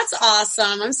amazing. That's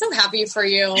awesome. I'm so happy for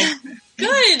you.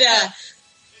 Good.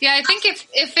 Yeah, I think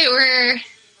if it were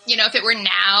if it were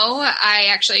now, I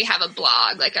actually have a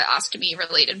blog, like an ostomy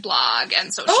related blog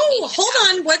and social media. Hold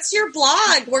on. What's your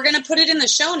blog? We're going to put it in the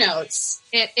show notes.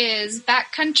 It is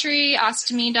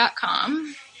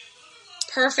backcountryostomy.com.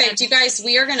 Perfect. You guys,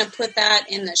 we are going to put that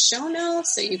in the show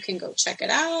notes so you can go check it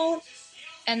out.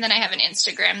 And then I have an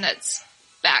Instagram that's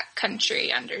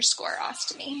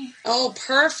backcountry_ostomy. Oh,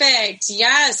 perfect.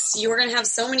 Yes. You are going to have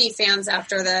so many fans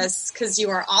after this because you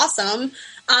are awesome.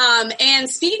 And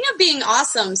speaking of being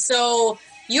awesome, so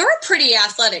you're a pretty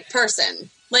athletic person.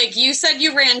 Like you said,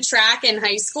 you ran track in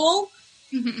high school.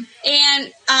 Mm-hmm.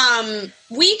 And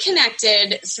we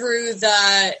connected through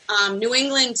the New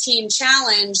England Teen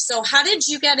Challenge. So how did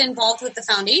you get involved with the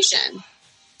foundation?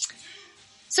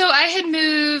 So when I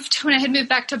had moved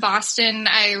back to Boston,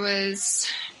 I was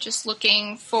just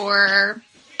looking for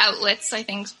outlets, I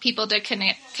think, people to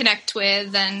connect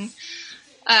with. And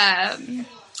I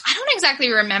don't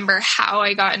exactly remember how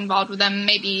I got involved with them.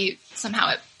 Maybe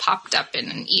somehow it popped up in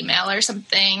an email or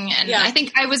something. And I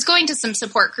think I was going to some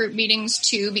support group meetings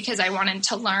too, because I wanted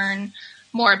to learn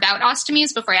more about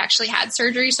ostomies before I actually had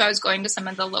surgery. So I was going to some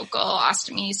of the local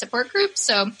ostomy support groups.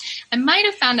 So I might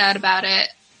have found out about it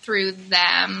through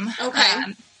them. Okay.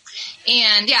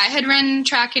 And I had run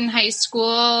track in high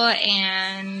school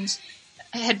and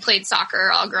I had played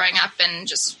soccer all growing up, and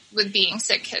just with being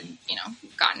sick had,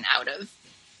 gotten out of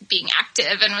being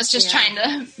active and was just trying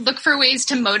to look for ways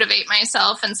to motivate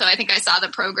myself. And so I think I saw the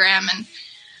program and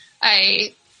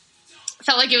I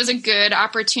felt like it was a good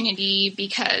opportunity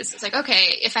because it's like,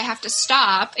 okay, if I have to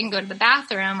stop and go to the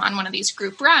bathroom on one of these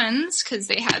group runs, because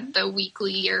they had the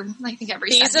weekly or I think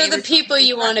every These Sunday are the people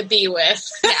you want to be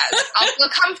with. I'll feel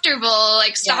comfortable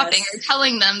like stopping or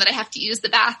telling them that I have to use the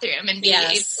bathroom and be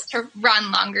able to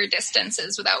run longer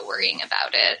distances without worrying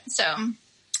about it. So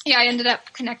I ended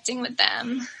up connecting with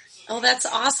them. Oh, that's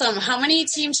awesome. How many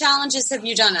team challenges have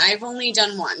you done? I've only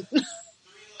done one.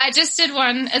 I just did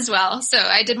one as well. So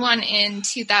I did one in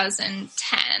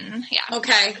 2010. Yeah.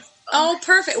 Okay. Oh,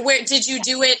 perfect. Where did you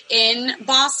do it in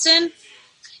Boston?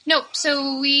 Nope. So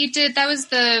that was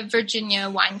the Virginia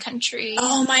wine country.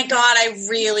 Oh my God. I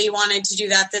really wanted to do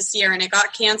that this year and it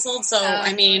got canceled. So,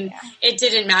 it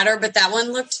didn't matter, but that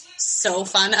one looked so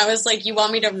fun. I was like, you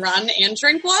want me to run and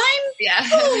drink wine? Yeah.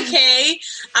 Okay.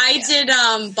 I did,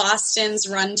 Boston's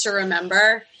Run to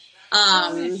Remember.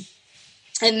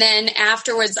 And then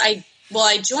afterwards, I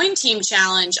joined Team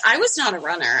Challenge. I was not a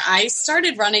runner. I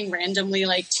started running randomly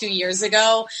like 2 years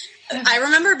ago. I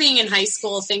remember being in high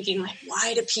school thinking like,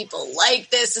 why do people like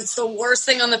this? It's the worst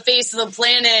thing on the face of the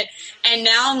planet. And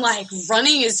now I'm like,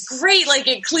 running is great. Like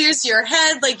it clears your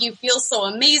head. Like you feel so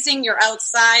amazing. You're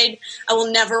outside. I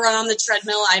will never run on the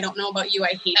treadmill. I don't know about you.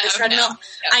 I hate the treadmill. No.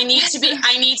 I need to be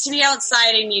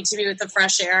outside. I need to be with the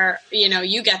fresh air.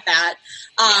 You get that.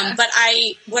 But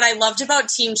what I loved about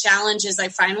Team Challenge is I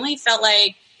finally felt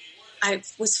like I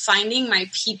was finding my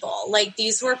people. Like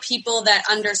these were people that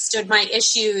understood my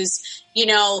issues.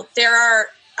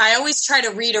 I always try to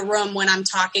read a room when I'm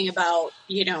talking about,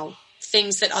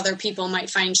 things that other people might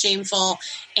find shameful.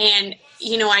 And,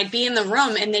 I'd be in the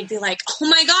room and they'd be like, oh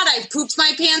my God, I've pooped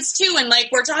my pants too. And like,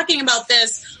 we're talking about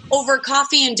this over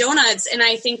coffee and donuts. And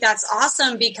I think that's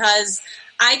awesome because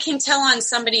I can tell on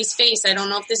somebody's face, I don't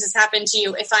know if this has happened to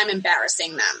you, if I'm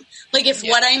embarrassing them. Like if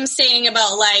what I'm saying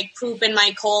about like poop in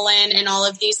my colon and all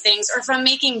of these things, or if I'm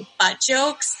making butt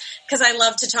jokes, because I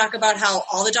love to talk about how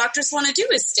all the doctors want to do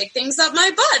is stick things up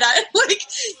my butt.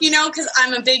 Because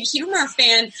I'm a big humor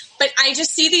fan, but I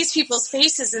just see these people's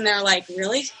faces and they're like,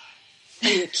 really? Are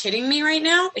you kidding me right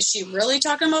now? Is she really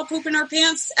talking about poop in her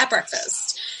pants at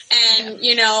breakfast? And,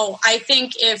 I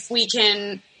think if we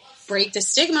can break the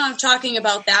stigma of talking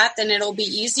about that, then it'll be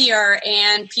easier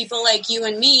and people like you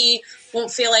and me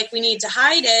won't feel like we need to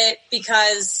hide it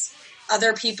because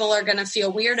other people are going to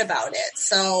feel weird about it.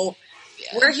 So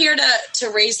we're here to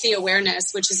raise the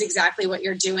awareness, which is exactly what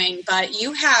you're doing. But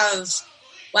your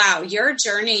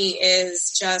journey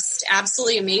is just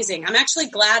absolutely amazing. I'm actually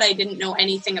glad I didn't know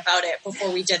anything about it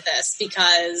before we did this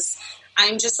because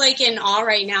I'm just like in awe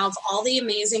right now of all the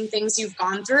amazing things you've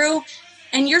gone through.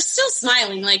 And you're still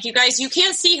smiling. Like, you guys, you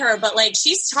can't see her, but, like,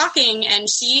 she's talking and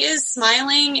she is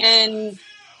smiling and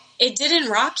it didn't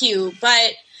rock you.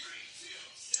 But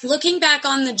looking back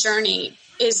on the journey,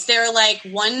 is there, like,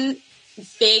 one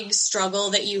big struggle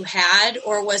that you had,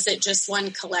 or was it just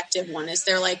one collective one? Is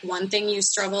there, like, one thing you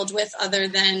struggled with other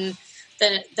than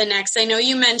the next? I know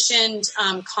you mentioned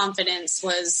confidence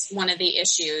was one of the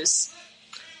issues.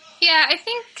 Yeah, I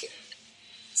think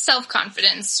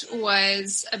self-confidence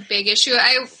was a big issue.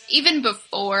 Even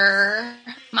before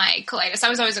my colitis, I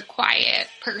was always a quiet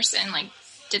person, like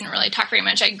didn't really talk very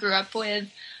much. I grew up with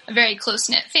a very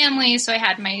close-knit family. So I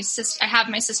have my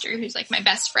sister who's like my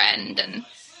best friend, and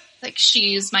like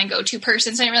she's my go-to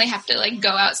person. So I didn't really have to like go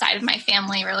outside of my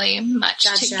family really much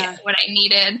to get what I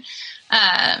needed.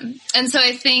 And so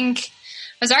I think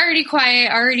I was already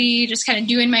quiet, already just kind of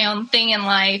doing my own thing in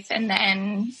life, and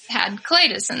then had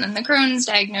colitis and then the Crohn's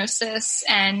diagnosis,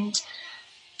 and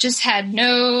just had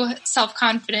no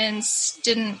self-confidence,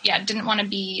 didn't want to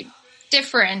be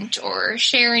different or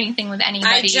share anything with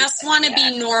anybody. I just want to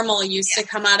be normal used to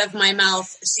come out of my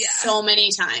mouth so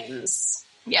many times.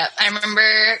 Yep. I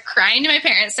remember crying to my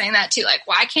parents saying that too, like,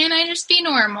 why can't I just be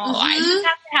normal? Why does it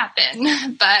have to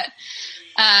happen? But,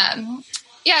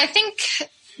 I think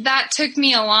that took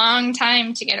me a long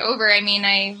time to get over. I mean,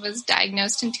 I was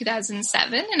diagnosed in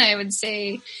 2007, and I would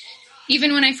say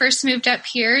even when I first moved up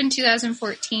here in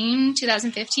 2014,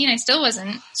 2015, I still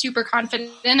wasn't super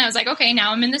confident. I was like, okay,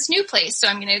 now I'm in this new place, so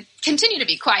I'm going to continue to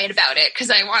be quiet about it because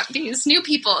I want these new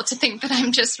people to think that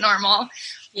I'm just normal.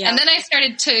 Yeah. And then I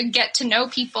started to get to know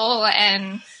people,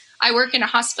 and I work in a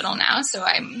hospital now, so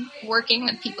I'm working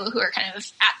with people who are kind of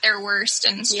at their worst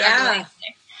and struggling. Yeah.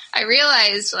 I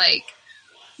realized, like,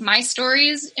 my story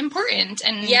is important,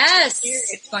 and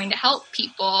it's going to help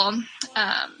people,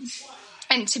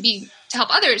 and to help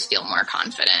others feel more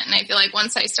confident. And I feel like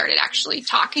once I started actually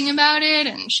talking about it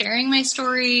and sharing my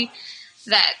story,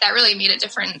 that really made a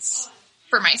difference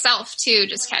for myself too.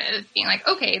 Just kind of being like,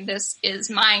 okay, this is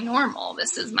my normal.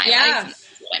 This is my life. And this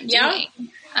is what I'm doing.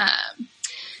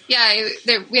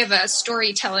 We have a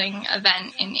storytelling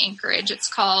event in Anchorage. It's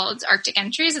called Arctic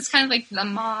Entries. It's kind of like the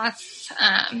Moth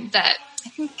that I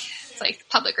think it's like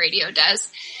public radio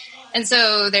does. And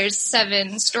so there's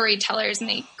 7 storytellers, and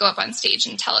they go up on stage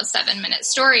and tell a 7-minute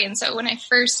story. And so when I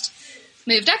first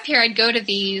moved up here, I'd go to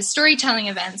these storytelling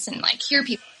events and like hear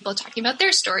people talking about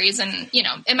their stories. And, you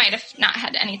know, it might have not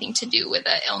had anything to do with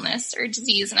an illness or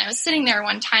disease. And I was sitting there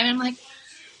one time and I'm like,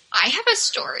 I have a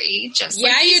story just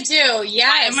like you do. Yes.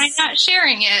 Why am I not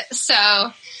sharing it? So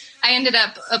I ended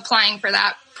up applying for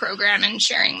that program and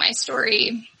sharing my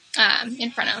story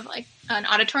in front of like an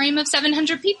auditorium of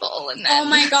 700 people. And then, oh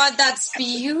my God, that's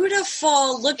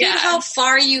beautiful. Look at how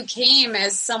far you came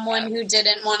as someone who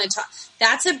didn't want to talk.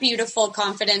 That's a beautiful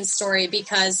confidence story,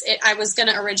 because I was going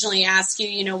to originally ask you,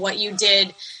 you know, what you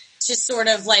did to sort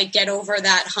of like get over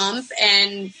that hump.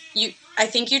 And I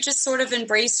think you just sort of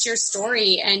embraced your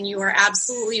story, and you are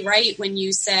absolutely right when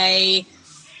you say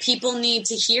people need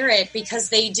to hear it, because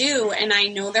they do. And I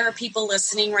know there are people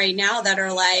listening right now that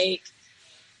are like,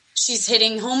 she's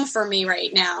hitting home for me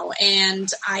right now. And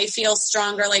I feel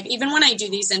stronger. Like, even when I do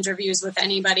these interviews with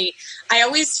anybody, I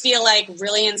always feel like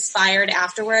really inspired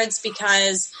afterwards,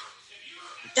 because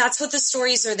that's what the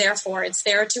stories are there for. It's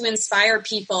there to inspire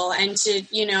people and to,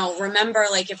 you know, remember,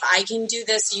 like, if I can do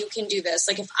this, you can do this.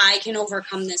 Like, if I can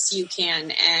overcome this, you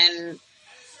can. And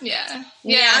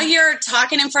now you're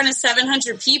talking in front of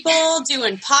 700 people,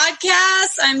 doing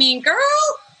podcasts. I mean, girl.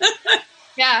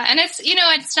 Yeah. And it's, you know,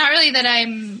 it's not really that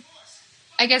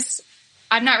I guess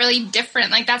I'm not really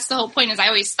different. Like, that's the whole point, is I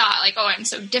always thought like, oh, I'm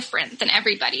so different than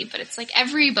everybody, but it's like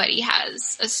everybody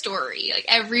has a story. Like,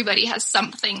 everybody has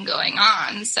something going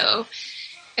on. So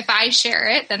if I share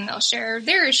it, then they'll share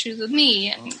their issues with me,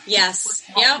 and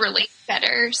we'll relate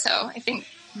better. So I think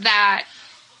that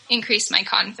increased my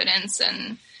confidence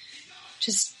and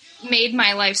just made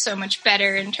my life so much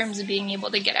better in terms of being able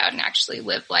to get out and actually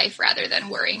live life rather than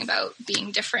worrying about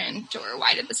being different or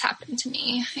why did this happen to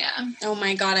me. Yeah. Oh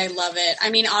my God, I love it.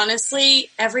 I mean, honestly,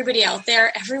 everybody out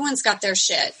there, everyone's got their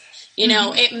shit. You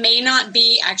know, it may not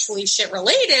be actually shit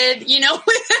related, you know,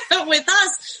 with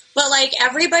us, but like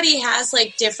everybody has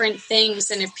like different things.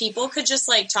 And if people could just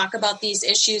like talk about these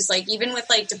issues, like even with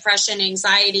like depression,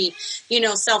 anxiety, you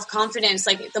know, self-confidence,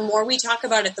 like the more we talk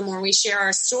about it, the more we share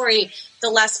our story, the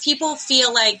less people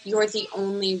feel like you're the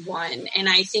only one. And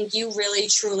I think you really,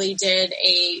 truly did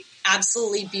a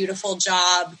absolutely beautiful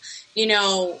job, you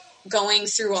know, going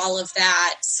through all of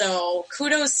that. So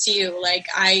kudos to you. Like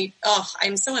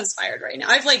I'm so inspired right now.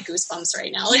 I have like goosebumps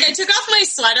right now. Like I took off my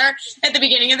sweater at the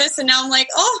beginning of this and now I'm like,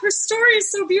 oh, her story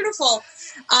is so beautiful.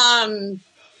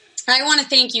 I want to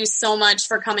thank you so much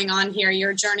for coming on here.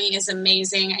 Your journey is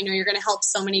amazing. I know you're going to help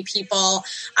so many people.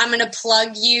 I'm going to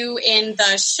plug you in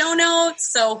the show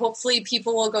notes, so hopefully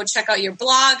people will go check out your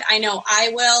blog. I know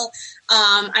I will.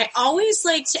 I always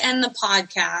like to end the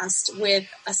podcast with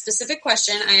a specific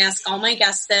question. I ask all my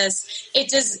guests this.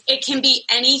 It can be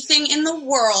anything in the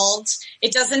world.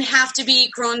 It doesn't have to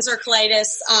be Crohn's or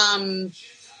colitis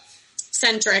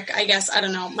centric, I guess. I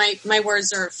don't know. My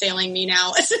words are failing me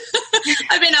now.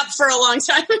 I've been up for a long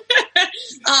time.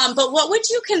 But what would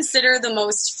you consider the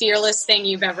most fearless thing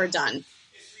you've ever done?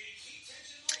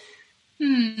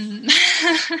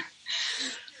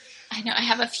 I know, I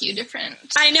have a few different.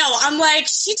 I know. I'm like,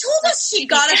 she told us she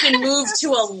got up and moved to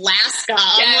Alaska.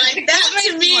 I'm like, that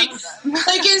to me,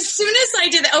 like, as soon as I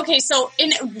did that, okay, so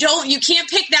you can't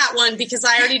pick that one because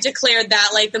I already declared that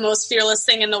like the most fearless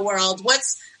thing in the world.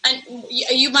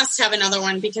 You must have another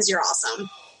one because you're awesome.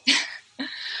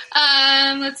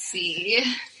 Let's see.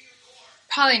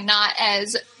 Probably not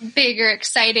as big or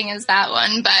exciting as that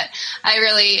one, but I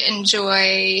really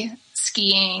enjoy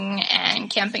skiing and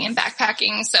camping and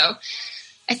backpacking. So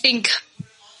I think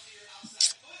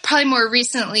probably more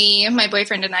recently, my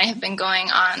boyfriend and I have been going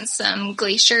on some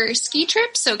glacier ski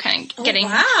trips. So kind of getting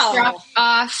dropped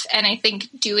off. And I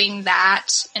think doing that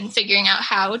and figuring out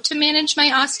how to manage my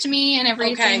ostomy and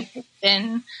everything has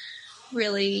been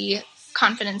really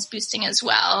confidence boosting as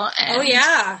well. And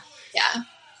yeah,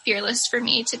 fearless for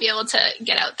me to be able to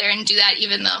get out there and do that,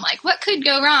 even though I'm like, what could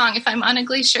go wrong if I'm on a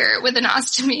glacier with an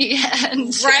ostomy?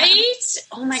 And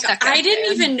oh my God, I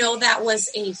didn't even know that was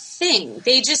a thing.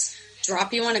 They just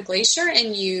drop you on a glacier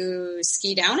and you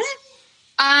ski down it?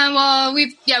 Well,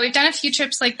 we've done a few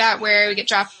trips like that where we get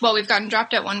dropped. Well, we've gotten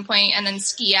dropped at one point and then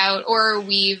ski out, or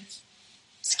we've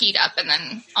skied up and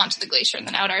then onto the glacier and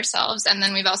then out ourselves. And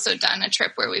then we've also done a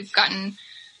trip where we've gotten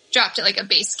dropped at like a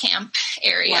base camp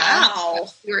area. Wow.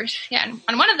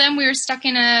 On one of them we were stuck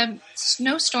in a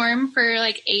snowstorm for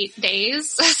like 8 days.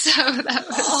 So that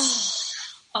was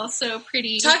also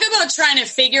pretty. Talk about trying to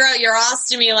figure out your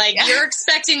ostomy. Like you're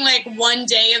expecting like one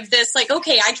day of this, like,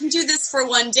 okay, I can do this for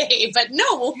one day, but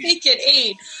no, we'll make it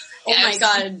 8. Oh my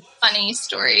God. Funny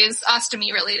stories,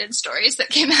 ostomy related stories that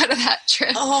came out of that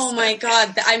trip. Oh my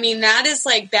God. I mean, that is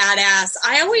like badass.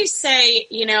 I always say,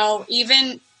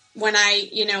 even when I,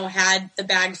 had the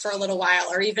bag for a little while,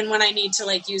 or even when I need to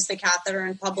like use the catheter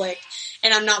in public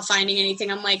and I'm not finding anything,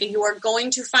 I'm like, you are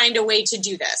going to find a way to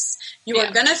do this. You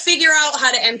are going to figure out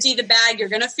how to empty the bag. You're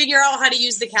going to figure out how to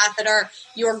use the catheter.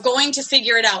 You're going to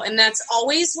figure it out. And that's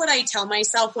always what I tell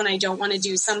myself when I don't want to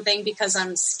do something because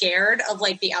I'm scared of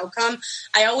like the outcome.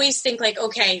 I always think like,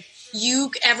 okay,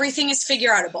 everything is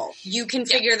figure outable. You can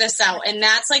figure this out. And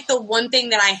that's like the one thing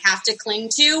that I have to cling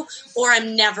to, or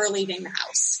I'm never leaving the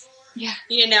house. Yeah.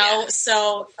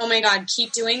 So, oh my God,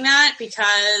 keep doing that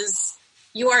because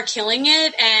you are killing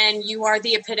it and you are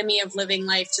the epitome of living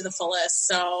life to the fullest.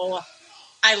 So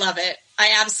I love it.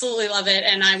 I absolutely love it.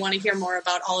 And I want to hear more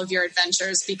about all of your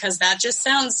adventures because that just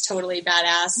sounds totally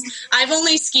badass. I've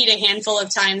only skied a handful of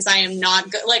times. I am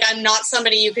not good. Like, I'm not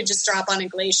somebody you could just drop on a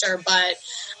glacier, but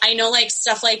I know like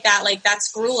stuff like that, like that's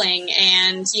grueling.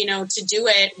 And, to do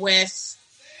it with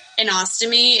an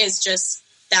ostomy is just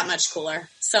that much cooler.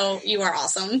 So you are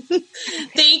awesome.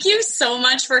 Thank you so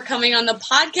much for coming on the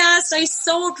podcast. I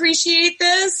so appreciate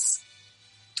this.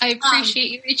 I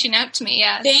appreciate you reaching out to me.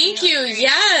 Yeah. Thank you.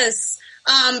 Yes.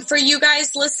 For you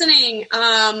guys listening,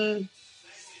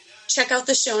 check out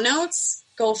the show notes.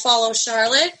 Go follow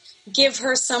Charlotte. Give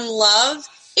her some love.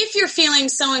 If you're feeling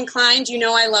so inclined,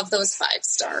 I love those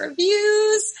 5-star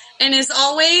reviews. And as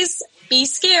always, be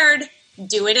scared.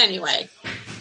 Do it anyway.